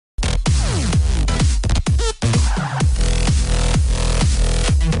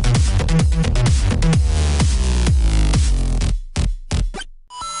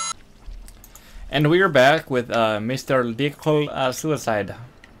And we are back with Mr. Dickle Suicide.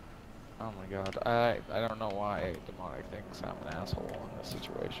 Oh my god, I don't know why Demonic thinks I'm an asshole in this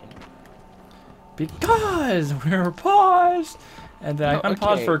situation. Because we were paused, and then I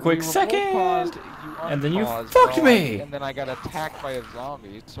unpaused for a quick second, paused, and then you fucked me! And then I got attacked by a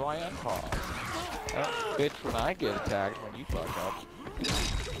zombie, so I unpaused. I don't bitch when I get attacked when you fuck up.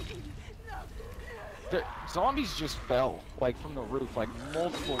 The zombies just fell, like from the roof, like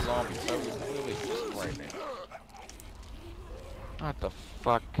multiple zombies. That was really just frightening. What the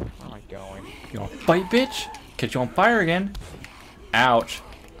fuck? Where am I going? You wanna fight, bitch? Catch you on fire again. Ouch.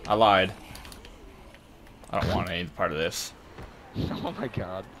 I lied. I don't want any part of this. Oh my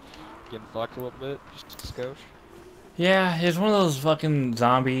god. Getting fucked a little bit? Just a skosh? Yeah, it's one of those fucking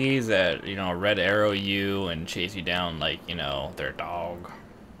zombies that, you know, red arrow you and chase you down like, you know, their dog.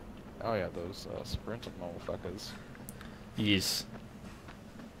 Oh yeah, those sprinting motherfuckers. Yes.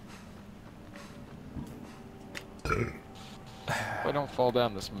 I don't fall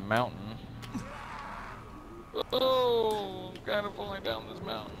down this mountain. Oh, I'm kind of falling down this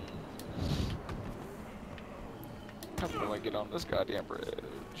mountain. How will I get on this goddamn bridge?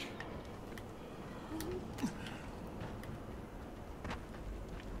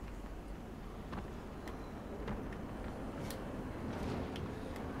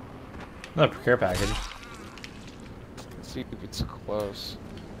 Another care package. Let's see if it's close.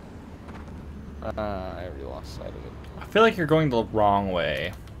 I already lost sight of it. I feel like you're going the wrong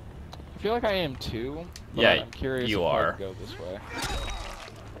way. I feel like I am too. But Yeah, I'm curious you if are. I can go this way.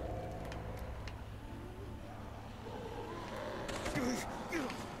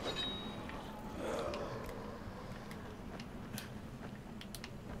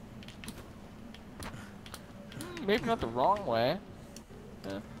 Maybe not the wrong way.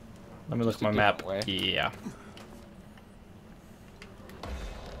 Eh. Let me look at my map. Way. Yeah.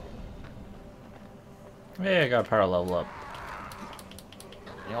 Hey, I got a power level up.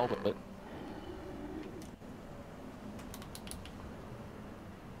 Nailed it.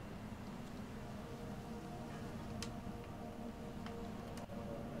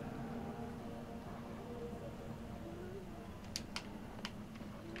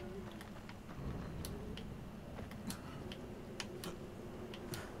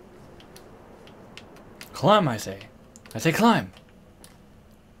 Climb, I say. I say climb.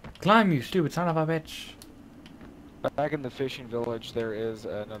 Climb, you stupid son of a bitch. Back in the fishing village, there is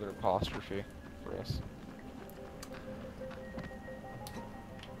another apostrophe for us.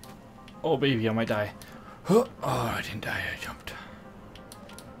 Oh, baby, I might die. Oh, I didn't die. I jumped.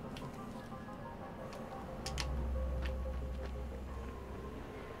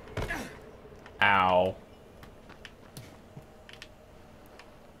 Ow.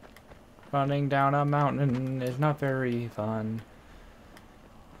 Running down a mountain is not very fun.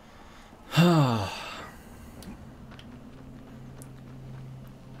 And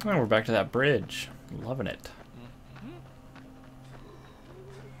we're back to that bridge. Loving it.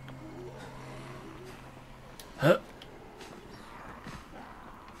 Huh.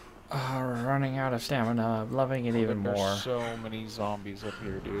 Running out of stamina. Loving it even more. There's so many zombies up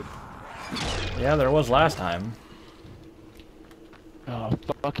here, dude. Yeah, there was last time. Oh,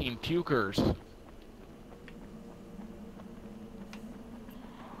 fucking pukers.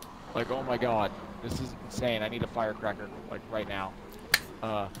 Like, oh my god. This is insane. I need a firecracker, like, right now.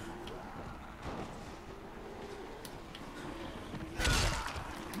 Oh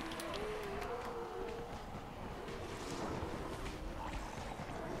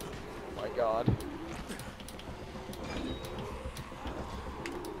my god.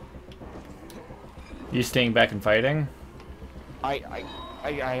 You staying back and fighting?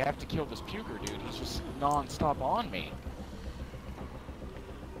 I have to kill this puker, dude. He's just non-stop on me.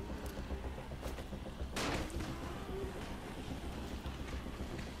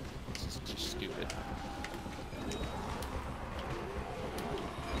 This is just stupid.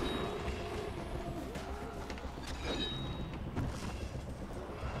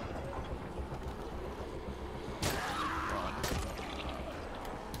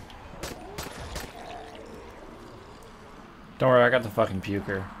 Don't worry, I got the fucking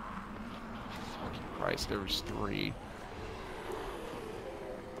puker. Fucking Christ, there was 3.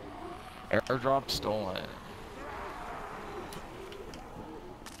 Airdrop stolen.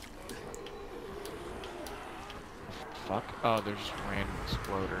 Fuck. Oh, there's just random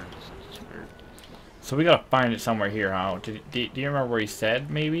exploders. It's weird. So we gotta find it somewhere here, huh? Do you remember where he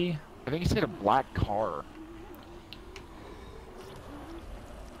said, maybe? I think he said a black car.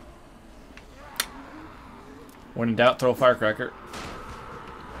 When in doubt, throw a firecracker.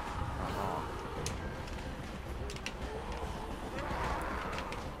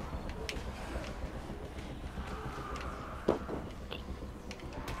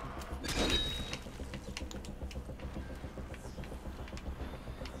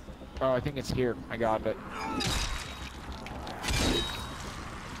 Oh, I think it's here. I got it.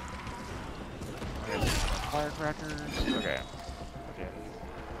 Okay, firecrackers. Okay. Okay.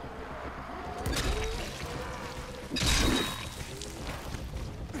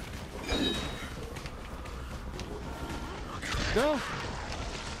 Go!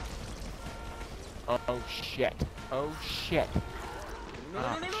 Oh shit. Oh shit.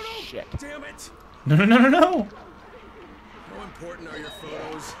 No. Shit. Damn it. No, no, no, no, no. How important are your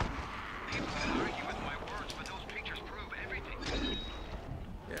photos? People can argue with my words, but those pictures prove everything.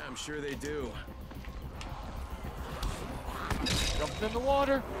 Yeah, I'm sure they do. Jumping in the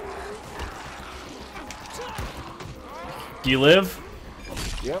water. Do you live?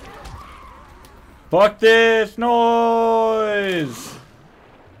 Yep. Fuck this noise!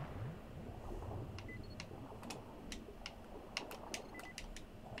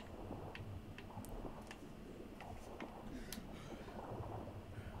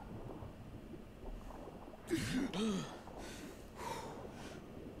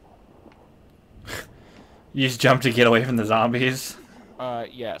 You just jump to get away from the zombies?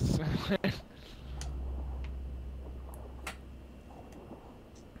 Yes.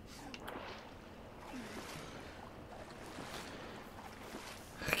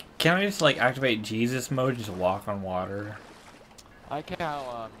 Can't we just like activate Jesus mode, just walk on water? I like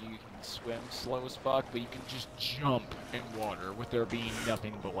how you can swim slow as fuck, but you can just jump in water with there being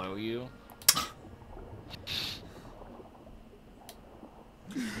nothing below you.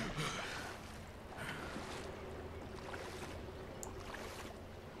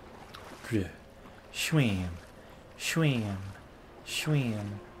 Swim. Swim.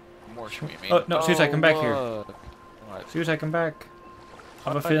 Swim. More swimming. Oh, no, Suicide, come back here. What? Suicide, come back. I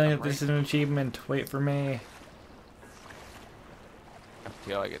have a feeling that this is an achievement. Wait for me. I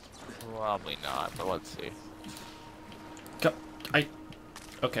feel like it's probably not, but let's see. Go.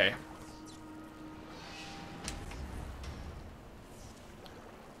 Okay.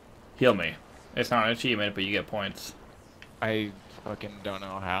 Heal me. It's not an achievement, but you get points. I fucking don't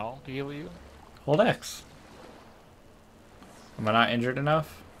know how to heal you. Hold X. Am I not injured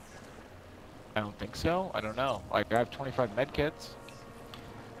enough? I don't think so. I don't know. Like, I have 25 medkits.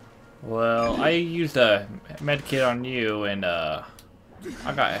 Well, I used a medkit on you, and I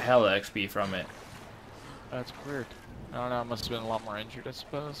got hella XP from it. That's weird. I don't know. I must have been a lot more injured, I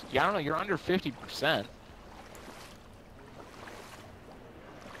suppose. Yeah, I don't know. You're under 50%.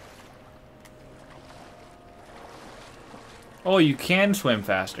 Oh, you can swim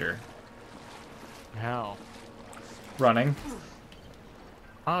faster. How? Running.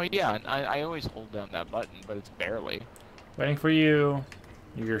 Oh, yeah. I always hold down that button, but it's barely. Waiting for you.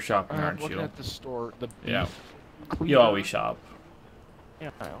 You're shopping, I'm aren't looking you? at the store. The beef Yeah. cleaver. You always shop.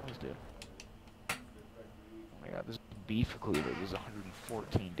 Yeah, I always do. Oh my god, this beef cleaver does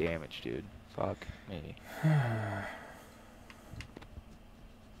 114 damage, dude. Fuck me.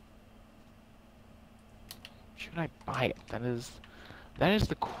 Should I buy it? That is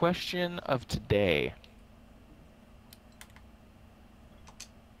the question of today.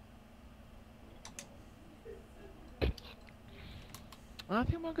 I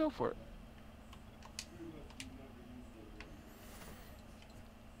think I'm gonna go for it.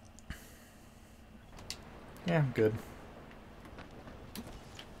 Yeah, I'm good.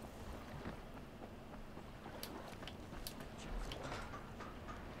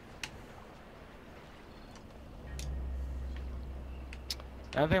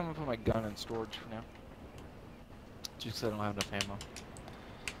 I think I'm gonna put my gun in storage for now. Just 'cause I don't have enough ammo.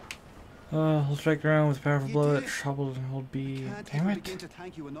 Hold strike around with a powerful blow that troubles and hold B. Damn it. Begin to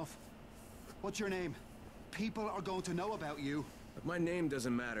thank you enough. What's your name? People are going to know about you. But my name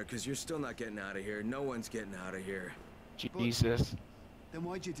doesn't matter, because you're still not getting out of here. No one's getting out of here. Jesus. Then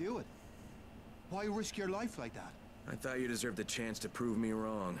why'd you do it? Why risk your life like that? I thought you deserved a chance to prove me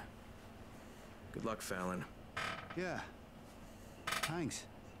wrong. Good luck, Fallon. Yeah. Thanks.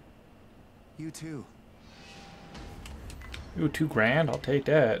 You too. Ooh, $2,000. I'll take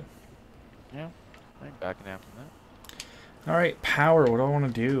that. Yeah, I ain't backing out from that. Alright, power. What do I want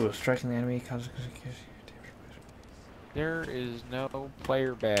to do? Striking the enemy causes. There is no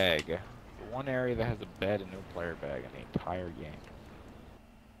player bag. The one area that has a bed and no player bag in the entire game.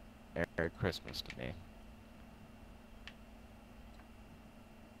 Merry Christmas to me.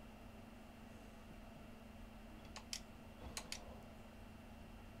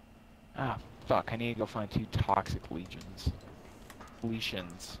 Ah, fuck. I need to go find 2 toxic legions.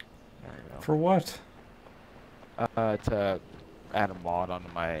 Legions. There you go. For what? To add a mod onto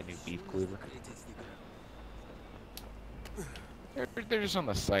my new beef cleaver. They're just on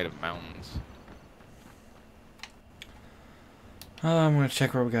the side of mountains. I'm gonna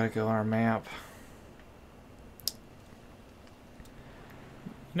check where we gotta go on our map.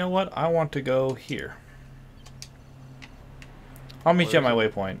 You know what? I want to go here. I'll meet you at my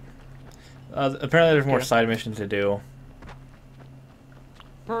waypoint. Apparently there's more Okay. side missions to do.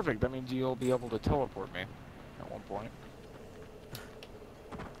 Perfect. That means you'll be able to teleport me at one point.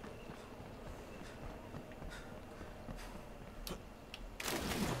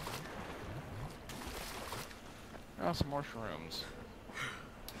 Oh, some more shrooms.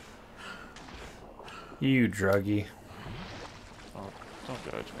 You druggie. Oh, don't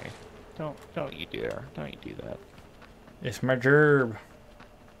judge me. Don't you dare. Don't you do that. It's my gerb.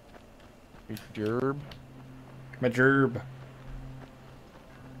 You gerb. My gerb.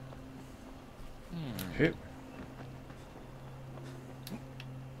 Shoot.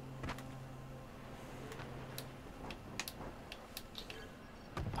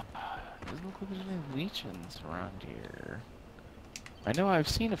 Doesn't look like there's any legions around here. I know I've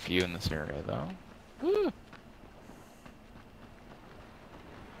seen a few in this area, though. Woo!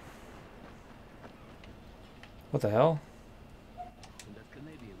 What the hell? That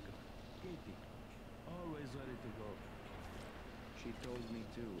Canadian girl, Katie, always ready to go. She told me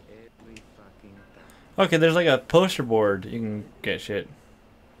to every fucking time. Okay, there's like a poster board. You can get shit.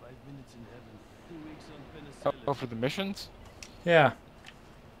 5 minutes in heaven, 2 weeks on Oh, penicillin. for the missions? Yeah.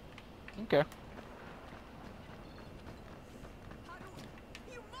 Okay.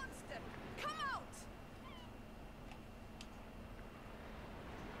 You monster! Come out!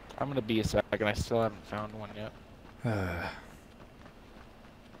 I'm gonna be a second. I still haven't found one yet.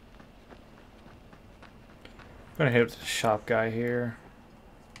 Gonna hit up the shop guy here.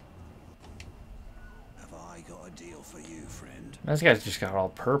 Have I got a deal for you, friend? This guy's just got all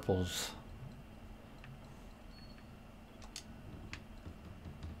purples.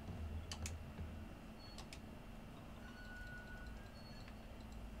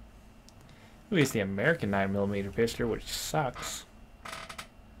 At least the American 9mm pistol, which sucks.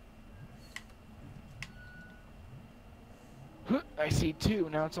 I see two.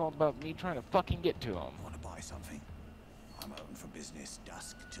 Now it's all about me trying to fucking get to them. Want to buy something? I'm open for business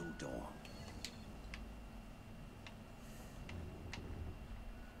dusk till dawn.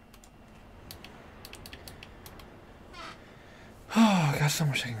 Oh, I got so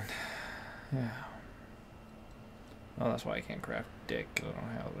much I can... Yeah. Oh, that's why I can't craft dick, because I don't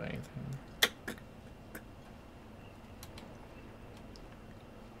have anything.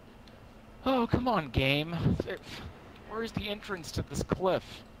 Oh, come on, game. Where's the entrance to this cliff?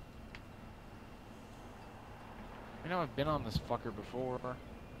 I know I've been on this fucker before.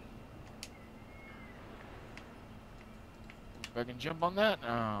 If I can jump on that?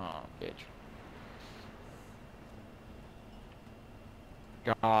 Oh, bitch.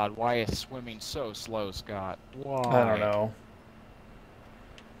 God, why is swimming so slow, Scott? Why? I don't know.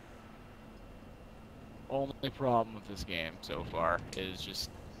 Only problem with this game so far is just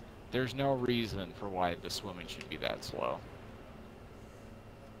there's no reason for why the swimming should be that slow.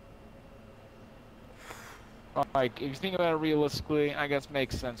 Like, if you think about it realistically, I guess it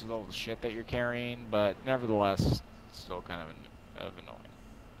makes sense with all the shit that you're carrying, but nevertheless, it's still kind of annoying.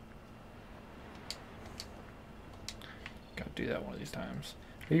 Gotta do that one of these times.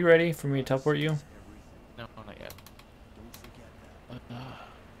 Are you ready for me to teleport you? No, not yet.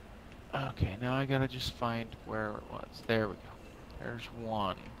 Okay, now I gotta just find where it was. There we go. There's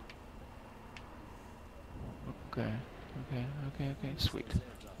one. Okay, sweet.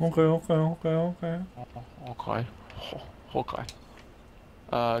 Okay. Okay. Okay.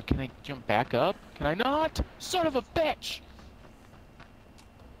 Can I jump back up? Can I not? Son of a bitch!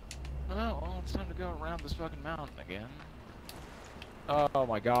 Oh, well, it's time to go around this fucking mountain again. Oh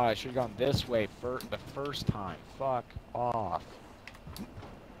my god, I should've gone this way the first time. Fuck off.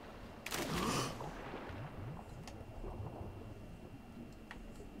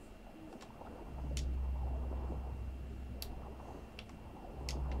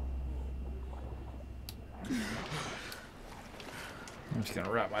 I'm just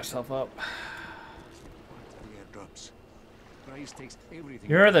gonna wrap myself up. The airdrops. Price takes everything.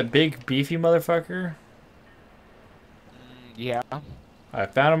 You remember that big beefy motherfucker? Yeah. I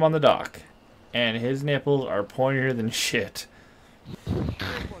found him on the dock. And his nipples are pointier than shit.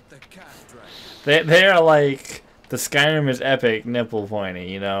 What the cat dragged. They are like the Skyrim is epic nipple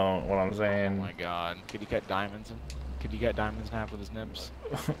pointy, you know what I'm Oh saying? my god. Could he cut diamonds in? Could he cut diamonds in half with his nips?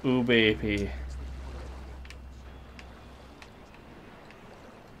 Ooh baby.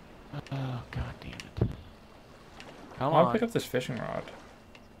 Oh god damn it. Come I'll on. pick up this fishing rod.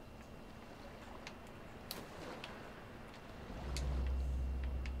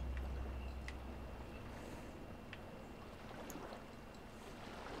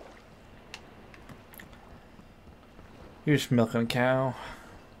 You're just milking a cow.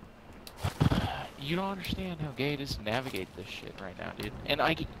 You don't understand how gay it is to navigate this shit right now, dude. And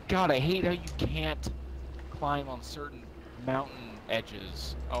God, I hate how you can't climb on certain mountain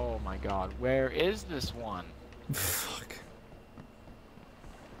edges. Oh my god, where is this one? Fuck.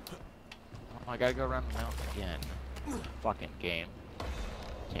 Oh, I gotta go around the mountain again. Fucking game.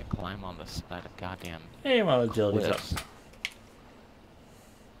 Can't climb on the side of goddamn Hey, my agility's up. cliffs.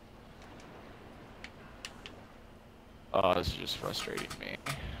 Oh, this is just frustrating me.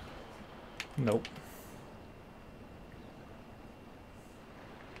 Nope.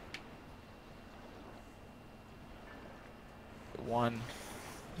 The one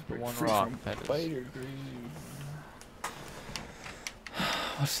rock that is...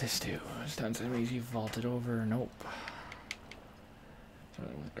 What's this do? It's done some easy vaulted over. Nope.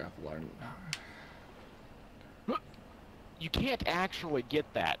 Something with grapple line. You can't actually get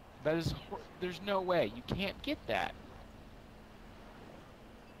that. That is... There's no way. You can't get that.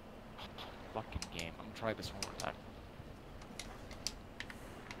 Fucking game. I'm gonna try this one more time.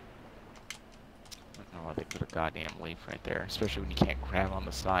 I don't know why they put a goddamn leaf right there, especially when you can't grab on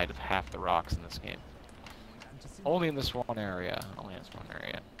the side of half the rocks in this game. Only in this one area. Only in this one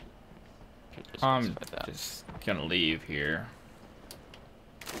area. I'm specified that. just gonna leave here.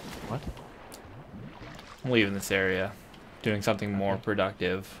 What? I'm leaving this area. Doing something more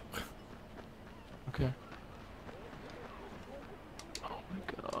productive. Okay. Oh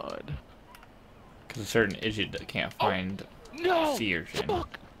my god. Because a certain idiot that can't find No! sea urchin.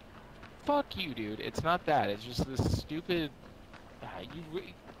 Fuck you, dude. It's not that. It's just this stupid...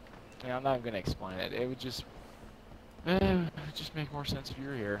 Yeah, I'm not even gonna explain it. It would just... just make more sense if you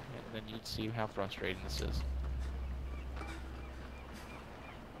were here, and then you'd see how frustrating this is.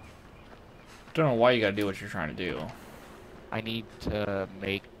 Don't know why you gotta do what you're trying to do. I need to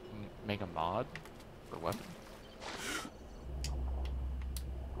make a mod for weapon.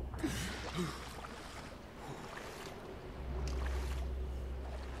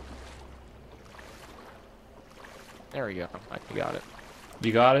 There we go. I got it.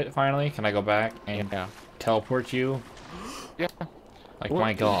 You got it finally? Can I go back and Yeah. teleport you? Yeah. Like, Well,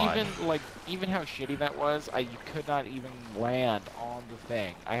 my god. Even how shitty that was, you could not even land on the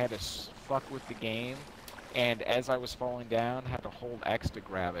thing. I had to fuck with the game, and as I was falling down, had to hold X to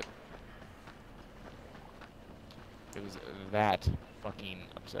grab it. It was that fucking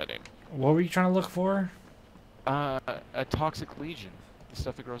upsetting. What were you trying to look for? A toxic legion, the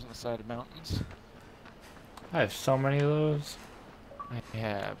stuff that grows on the side of mountains. I have so many of those. I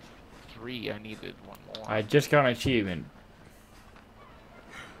have 3. I needed 1 more. I just got an achievement.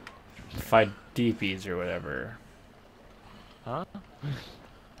 Fight DPs or whatever. Huh?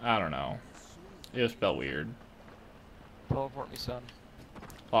 I don't know. It was spelled weird. Teleport me, son.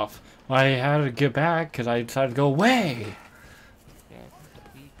 Off. Well, I had to get back because I decided to go away. Yeah,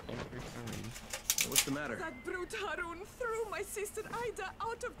 defeat every 3. What's the matter? That brute Harun threw my sister Ida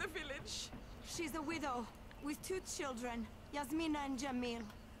out of the village. She's a widow with 2 children, Yasmina and Jamil.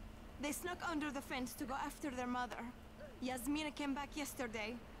 They snuck under the fence to go after their mother. Yasmina came back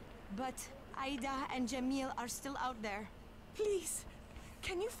yesterday, but Ida and Jamil are still out there. Please,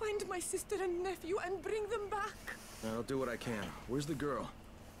 can you find my sister and nephew and bring them back? I'll do what I can. Where's the girl?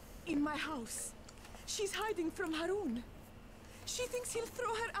 In my house. She's hiding from Harun. She thinks he'll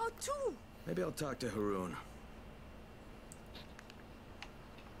throw her out too. Maybe I'll talk to Harun.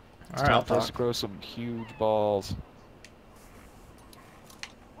 It's Alright, I'll time for us to talk. grow some huge balls.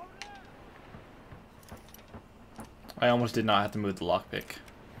 I almost did not have to move the lockpick.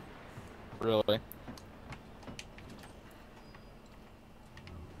 Really?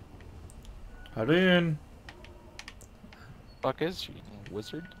 Harun! Fuck is she?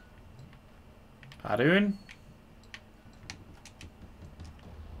 Wizard? Harun?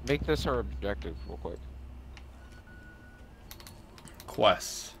 Make this our objective real quick.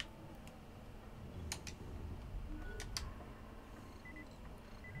 Quests.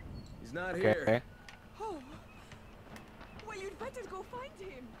 He's not Okay. here. Oh. Well, you'd better go find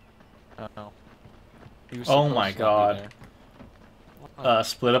him. Uh-oh. He was Oh supposed my to be god. there. What?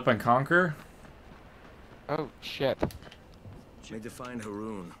 Split up and conquer? Oh, shit. Need to find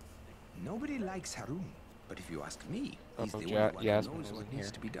Harun. Nobody likes Harun, but if you ask me, he's Oh, the only one who Yasmin knows is what in needs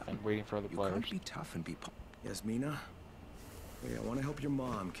here. to be done. I'm waiting for other You players. can't be tough and be Yasmina? Hey, I want to help your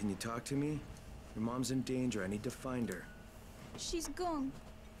mom. Can you talk to me? Your mom's in danger. I need to find her. She's gone.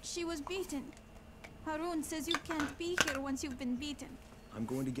 She was beaten. Harun says you can't be here once you've been beaten. I'm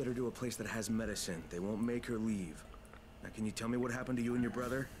going to get her to a place that has medicine. They won't make her leave. Now, can you tell me what happened to you and your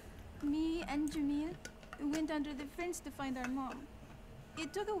brother? Me and Jamil went under the fence to find our mom.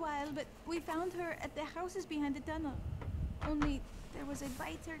 It took a while, but we found her at the houses behind the tunnel. Only there was a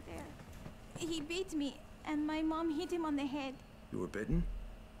biter there. He beat me, and my mom hit him on the head. You were bitten?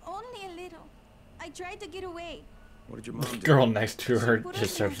 Only a little. I tried to get away. What did your mom do? Girl next to her She put just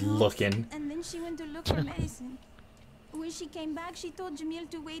us in a starts house, looking. And then she went to look for medicine. When she came back, she told Jamil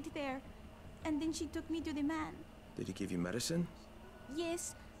to wait there. And then she took me to the man. Did he give you medicine?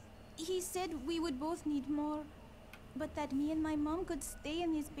 Yes. He said we would both need more. But that me and my mom could stay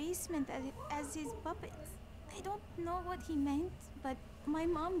in his basement as his puppets. I don't know what he meant, but my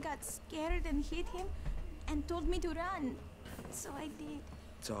mom got scared and hit him and told me to run. So I did.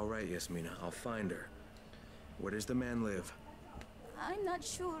 It's all right, Yasmina. I'll find her. Where does the man live? I'm not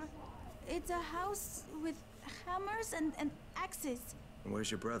sure. It's a house with hammers and axes. And where's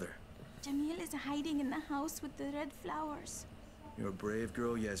your brother? Jamil is hiding in the house with the red flowers. You're a brave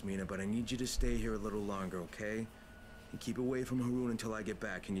girl, Yasmina, but I need you to stay here a little longer, okay? And keep away from Haroon until I get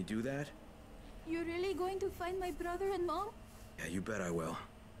back. Can you do that? You're really going to find my brother and mom? Yeah, you bet I will.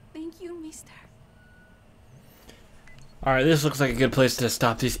 Thank you, mister. Alright, this looks like a good place to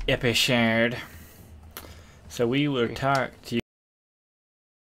stop this episode. So we will talk to you.